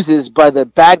then loses by the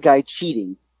bad guy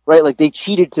cheating, right? They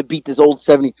cheated to beat this old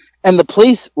 70. And the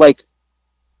place,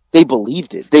 they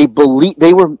believed it. They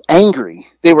were angry.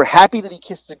 They were happy that he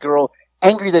kissed the girl,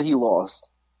 angry that he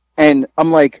lost. And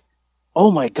I'm like,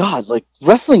 oh my God,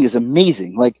 wrestling is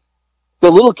amazing.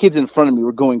 The little kids in front of me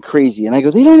were going crazy. And I go,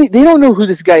 they don't know who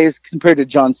this guy is compared to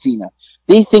John Cena.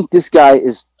 They think this guy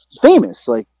is famous.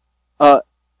 And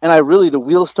the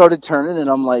wheels started turning, and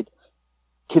I'm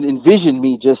can envision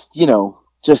me just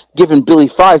giving Billy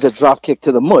Fives a drop kick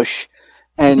to the mush.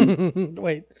 And,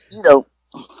 wait,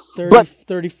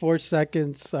 34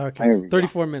 seconds. Okay.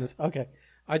 34 minutes. Okay.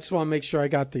 I just want to make sure I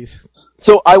got these.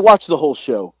 So I watched the whole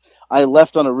show. I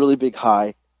left on a really big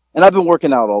high, and I've been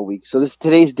working out all week. So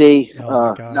today's day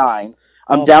 9.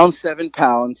 I'm down 7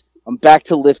 pounds. I'm back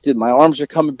to lifted. My arms are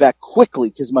coming back quickly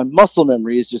because my muscle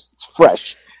memory is just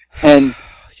fresh. And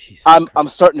I'm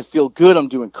starting to feel good. I'm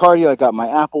doing cardio. I got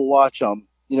my Apple Watch. I'm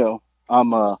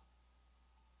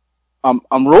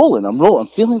rolling. I'm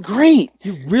feeling great.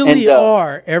 You really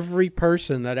are every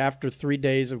person that after 3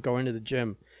 days of going to the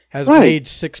gym has made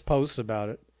 6 posts about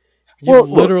it. You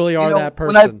literally are that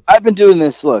person. I've been doing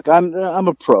this. Look, I'm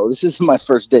a pro. This isn't my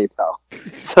first day, pal.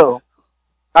 So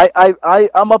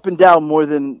I'm up and down more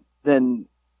than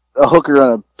a hooker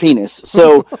on a penis.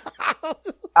 So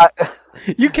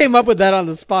you came up with that on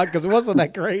the spot because it wasn't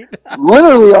that great.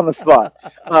 Literally on the spot.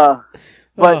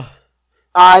 But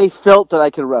I felt that I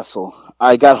could wrestle.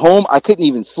 I got home. I couldn't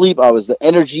even sleep. I was the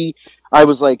energy. I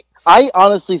was like, I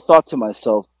honestly thought to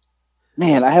myself,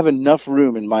 man, I have enough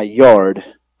room in my yard.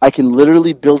 I can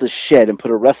literally build a shed and put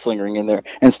a wrestling ring in there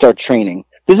and start training.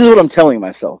 This is what I'm telling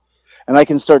myself. And I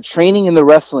can start training in the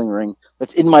wrestling ring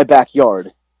that's in my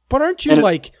backyard. But aren't you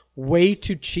way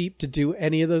too cheap to do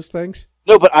any of those things?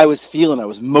 No, but I was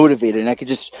motivated, and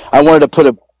I wanted to put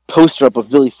a poster up of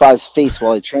Billy Five's face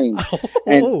while I trained.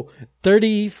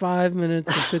 35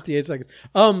 minutes and 58 seconds.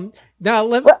 Now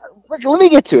let me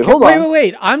get to it. Hold on.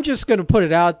 Wait. I'm just going to put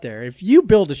it out there. If you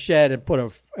build a shed and put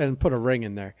a ring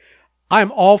in there,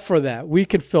 I'm all for that. We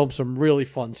could film some really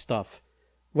fun stuff.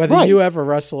 Whether you ever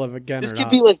wrestle again or not. This could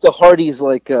be like the Hardys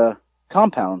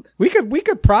compound. We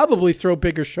could probably throw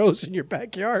bigger shows in your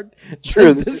backyard.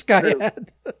 True. This guy had.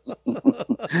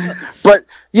 But,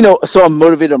 so I'm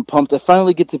motivated, I'm pumped. I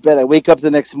finally get to bed. I wake up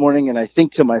the next morning and I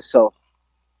think to myself,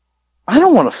 I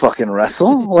don't want to fucking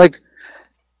wrestle. Like,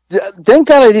 thank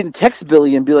God I didn't text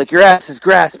Billy and be like, your ass is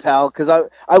grass, pal, because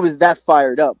I was that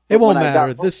fired up. It won't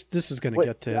matter. This is going to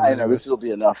get to it. I know, this will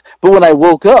be enough. But when I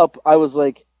woke up, I was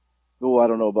like, oh, I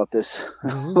don't know about this.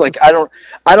 Like, I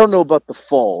don't know about the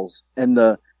falls and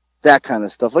that kind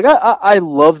of stuff. Like, I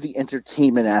love the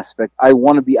entertainment aspect. I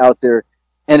want to be out there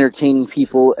entertaining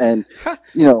people and,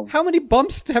 How many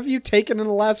bumps have you taken in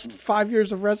the last 5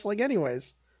 years of wrestling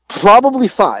anyways? Probably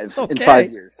 5 in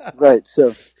 5 years. Right.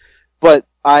 So, but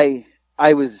I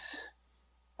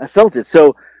felt it.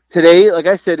 So today, like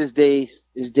I said, is day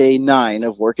 9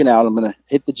 of working out. I'm going to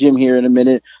hit the gym here in a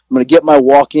minute. I'm going to get my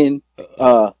walk in.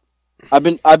 I've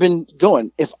been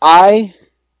going. If I'm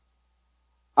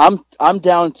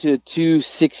down to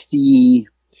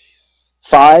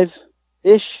 265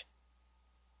 ish.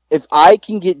 If I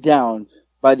can get down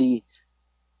by the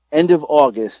end of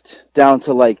August down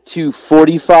to like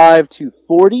 245,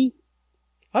 240.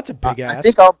 That's a big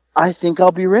ask. I think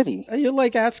I'll be ready. You're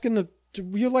like expecting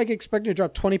to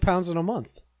drop 20 pounds in a month.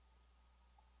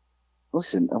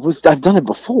 Listen, I've done it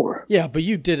before. Yeah, but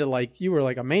you did it like you were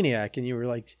like a maniac, and you were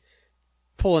like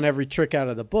pulling every trick out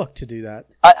of the book to do that.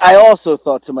 I also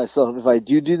thought to myself, if I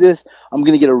do this, I'm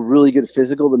going to get a really good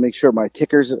physical to make sure my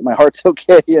heart's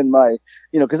okay, and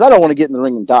because I don't want to get in the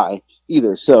ring and die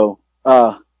either. So,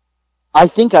 I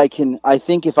think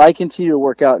if I continue to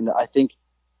work out, and I think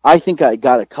I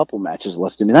got a couple matches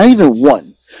left in me, not even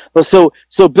one. So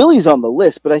Billy's on the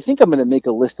list, but I think I'm going to make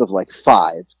a list of like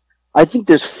 5. I think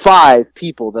there's 5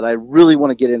 people that I really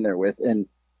want to get in there with and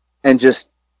just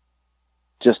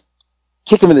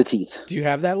kick them in the teeth. Do you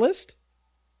have that list?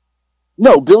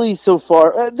 No, Billy so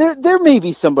far. There may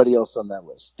be somebody else on that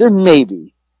list. There may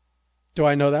be. Do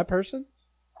I know that person?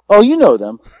 Oh, you know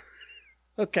them.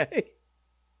 Okay.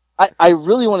 I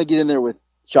really want to get in there with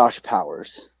Josh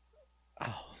Powers.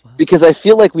 Oh, wow. Because I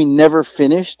feel like we never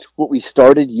finished what we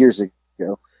started years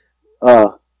ago.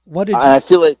 I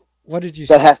feel like what did you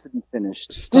that has to be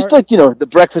finished. Just like, the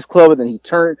Breakfast Club, and then he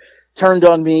turned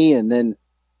on me, and then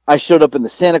I showed up in the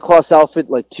Santa Claus outfit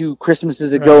like 2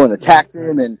 Christmases ago and attacked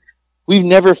him, and we've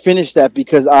never finished that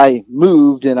because I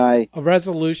moved and a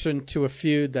resolution to a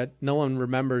feud that no one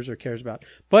remembers or cares about.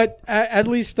 But at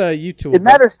least you two. It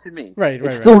matters to me. Right.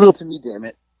 It's still real to me, damn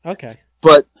it. Okay.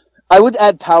 But I would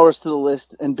add Powers to the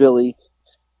list and Billy.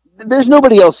 There's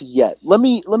nobody else yet. Let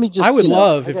me just. I would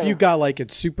love if you got like in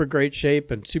super great shape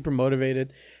and super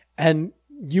motivated, and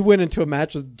you went into a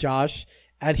match with Josh,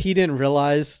 and he didn't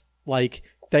realize like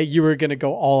that you were going to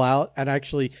go all out, and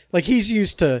actually like he's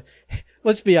used to.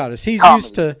 Let's be honest. He's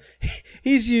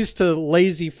used to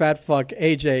lazy fat fuck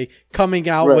AJ coming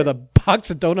out with a box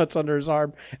of donuts under his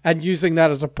arm and using that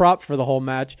as a prop for the whole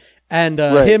match, and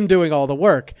him doing all the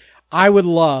work. I would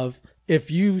love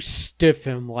if you stiff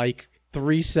him like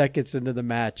 3 seconds into the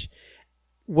match,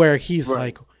 where he's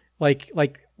like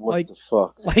what the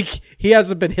fuck? Like he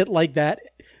hasn't been hit like that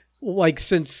like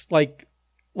since like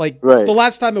the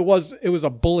last time it was a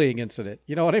bullying incident.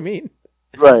 You know what I mean?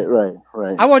 Right.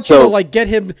 I want you to like get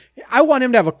him. I want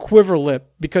him to have a quiver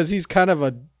lip because he's kind of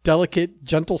a delicate,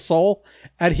 gentle soul,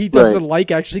 and he doesn't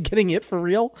like actually getting hit for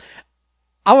real.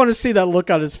 I want to see that look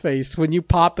on his face when you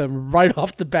pop him right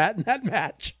off the bat in that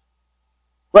match.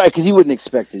 Right, because he wouldn't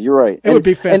expect it. You're right. It would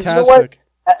be fantastic. And you know what?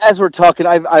 As we're talking,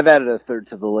 I've added a third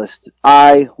to the list.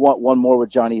 I want one more with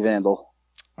Johnny Vandal.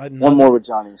 One more with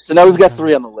Johnny. So now we've got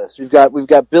 3 on the list. We've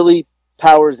got Billy,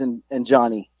 Powers, and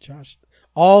Johnny. Josh,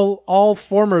 all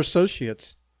former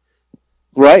associates.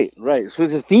 Right. So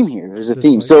there's a theme here. There's a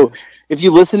theme. So if you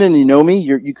listen and you know me,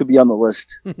 you could be on the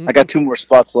list. I got 2 more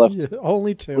spots left. Yeah,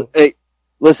 only 2. Hey,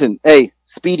 listen. Hey,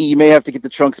 Speedy, you may have to get the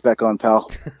trunks back on, pal.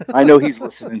 I know he's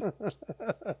listening.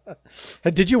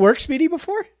 Did you work Speedy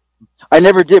before? I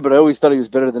never did, but I always thought he was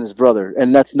better than his brother,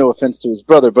 and that's no offense to his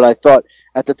brother. But I thought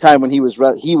at the time when he was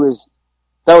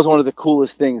that was one of the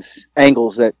coolest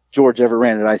angles that George ever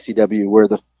ran at ICW, where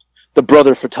the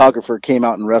brother photographer came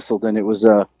out and wrestled, and it was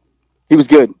he was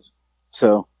good.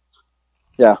 So,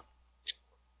 yeah.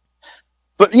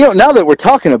 But now that we're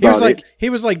talking about he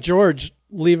was like George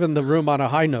leaving the room on a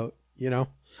high note,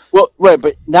 Well, right,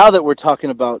 but now that we're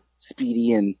talking about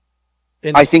Speedy and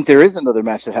I think there is another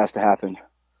match that has to happen.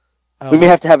 We may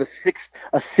have to have a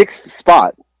sixth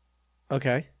spot.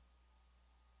 Okay.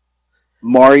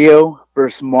 Mario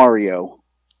versus Mario.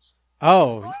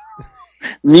 Oh.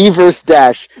 Me versus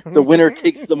Dash. The winner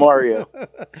takes the Mario.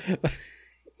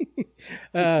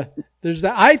 There's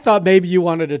that. I thought maybe you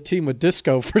wanted a team with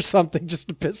Disco for something just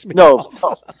to piss me off.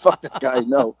 No, fuck that guy.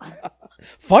 No.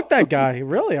 Fuck that guy.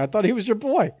 Really? I thought he was your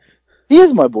boy. He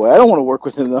is my boy. I don't want to work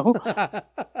with him though.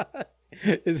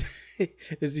 Is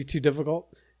he too difficult?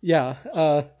 Yeah.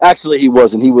 Actually, he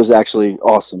wasn't. He was actually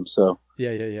awesome. So.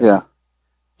 Yeah.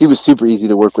 He was super easy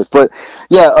to work with. But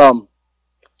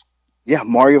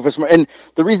Mario versus Mario. And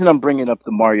the reason I'm bringing up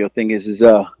the Mario thing is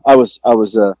I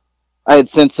had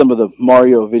sent some of the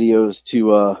Mario videos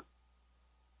to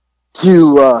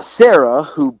Sarah,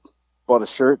 who bought a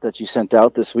shirt that you sent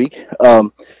out this week.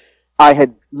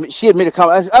 She had made a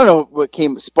comment. I don't know what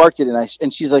sparked it,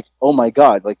 and she's like, "Oh my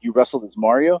god, like you wrestled as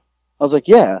Mario?" I was like,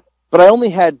 "Yeah," but I only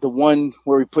had the one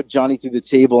where we put Johnny through the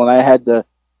table, and I had the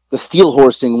steel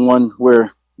horsing one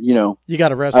where you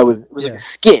got arrested. It was like a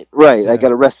skit, right? Yeah. I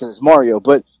got arrested as Mario,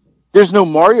 but there's no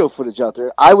Mario footage out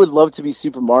there. I would love to be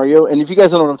Super Mario, and if you guys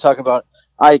don't know what I'm talking about,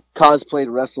 I cosplayed,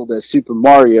 wrestled as Super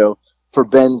Mario for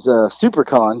Ben's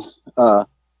SuperCon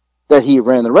that he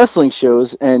ran the wrestling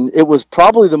shows, and it was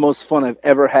probably the most fun I've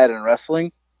ever had in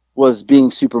wrestling was being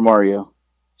Super Mario.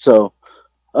 So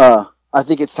I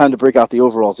think it's time to break out the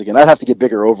overalls again. I'd have to get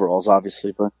bigger overalls,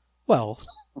 obviously, but well,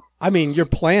 I mean, your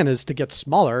plan is to get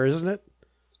smaller, isn't it?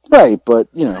 Right, but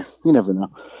you never know.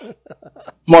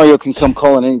 Mario can come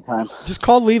calling anytime. Just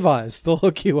call Levi's; they'll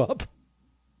hook you up.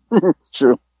 It's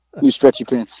true. New stretchy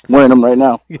pants. I'm wearing them right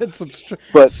now. Get some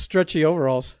stretchy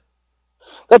overalls.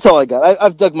 That's all I got.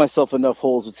 I've dug myself enough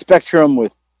holes with Spectrum,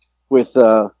 with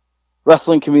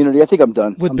wrestling community. I think I'm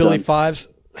done. With Billy Fives.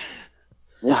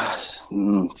 Yeah.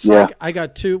 Like I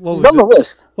got 2. What was on the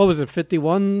list? What was it?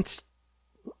 51.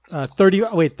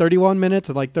 31 minutes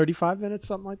and like 35 minutes,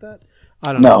 something like that.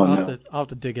 I don't know. I'll have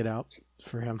to dig it out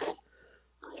for him.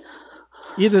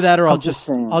 Either that or I'll just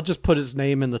put his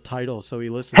name in the title so he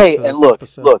listens to this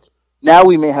episode. Look. Now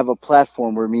we may have a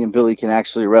platform where me and Billy can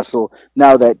actually wrestle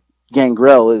now that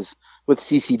Gangrel is with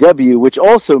CCW, which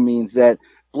also means that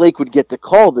Blake would get to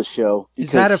call the show.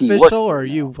 Is that official, or are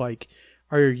you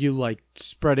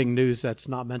spreading news that's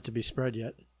not meant to be spread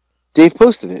yet? Dave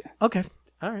posted it. Okay.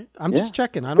 All right. I'm just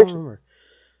checking. I don't remember.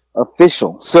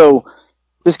 Official. So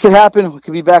this could happen. We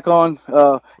could be back on.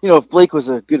 If Blake was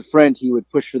a good friend, he would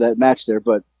push for that match there.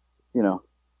 But,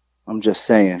 I'm just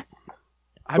saying.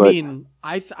 I mean,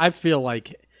 I feel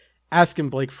like asking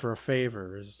Blake for a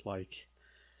favor is like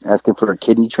asking for a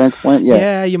kidney transplant.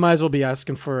 Yeah, you might as well be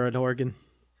asking for an organ.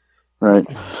 Right.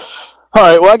 All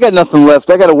right. Well, I got nothing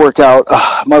left. I got to work out.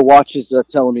 My watch is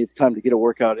telling me it's time to get a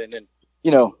workout in, and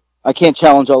I can't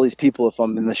challenge all these people if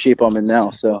I'm in the shape I'm in now.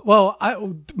 So. Well,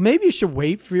 maybe you should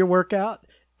wait for your workout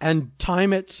and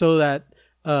time it so that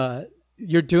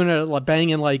you're doing it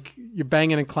like you're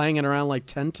banging and clanging around like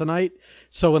 10 tonight.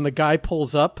 So when the guy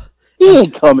pulls up, he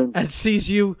ain't coming and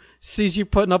sees you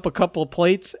putting up a couple of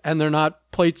plates and they're not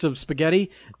plates of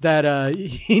spaghetti, that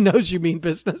he knows you mean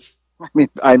business.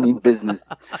 I mean business.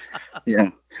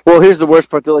 Yeah. Well, here's the worst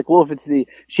part. They're like, well,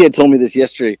 she had told me this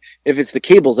yesterday. If it's the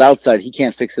cables outside, he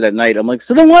can't fix it at night. I'm like,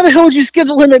 so then why the hell would you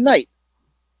schedule him at night?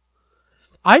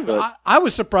 I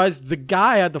was surprised the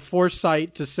guy had the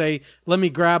foresight to say, let me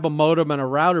grab a modem and a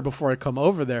router before I come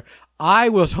over there. I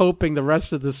was hoping the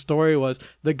rest of the story was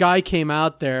the guy came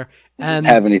out there and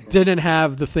didn't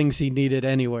have the things he needed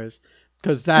anyways,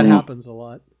 because that happens a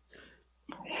lot.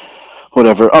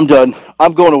 Whatever. I'm done.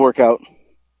 I'm going to work out.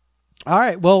 All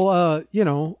right. Well,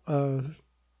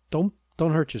 don't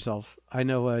hurt yourself. I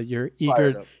know you're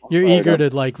eager. You're eager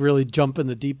to like really jump in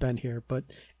the deep end here, but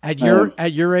at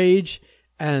your age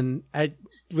and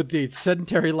with the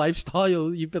sedentary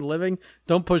lifestyle you've been living,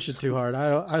 don't push it too hard.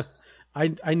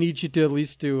 I need you to at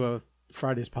least do a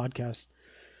Friday's podcast.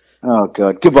 Oh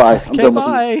God! Goodbye. Okay,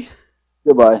 bye.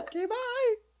 Goodbye. Okay, bye.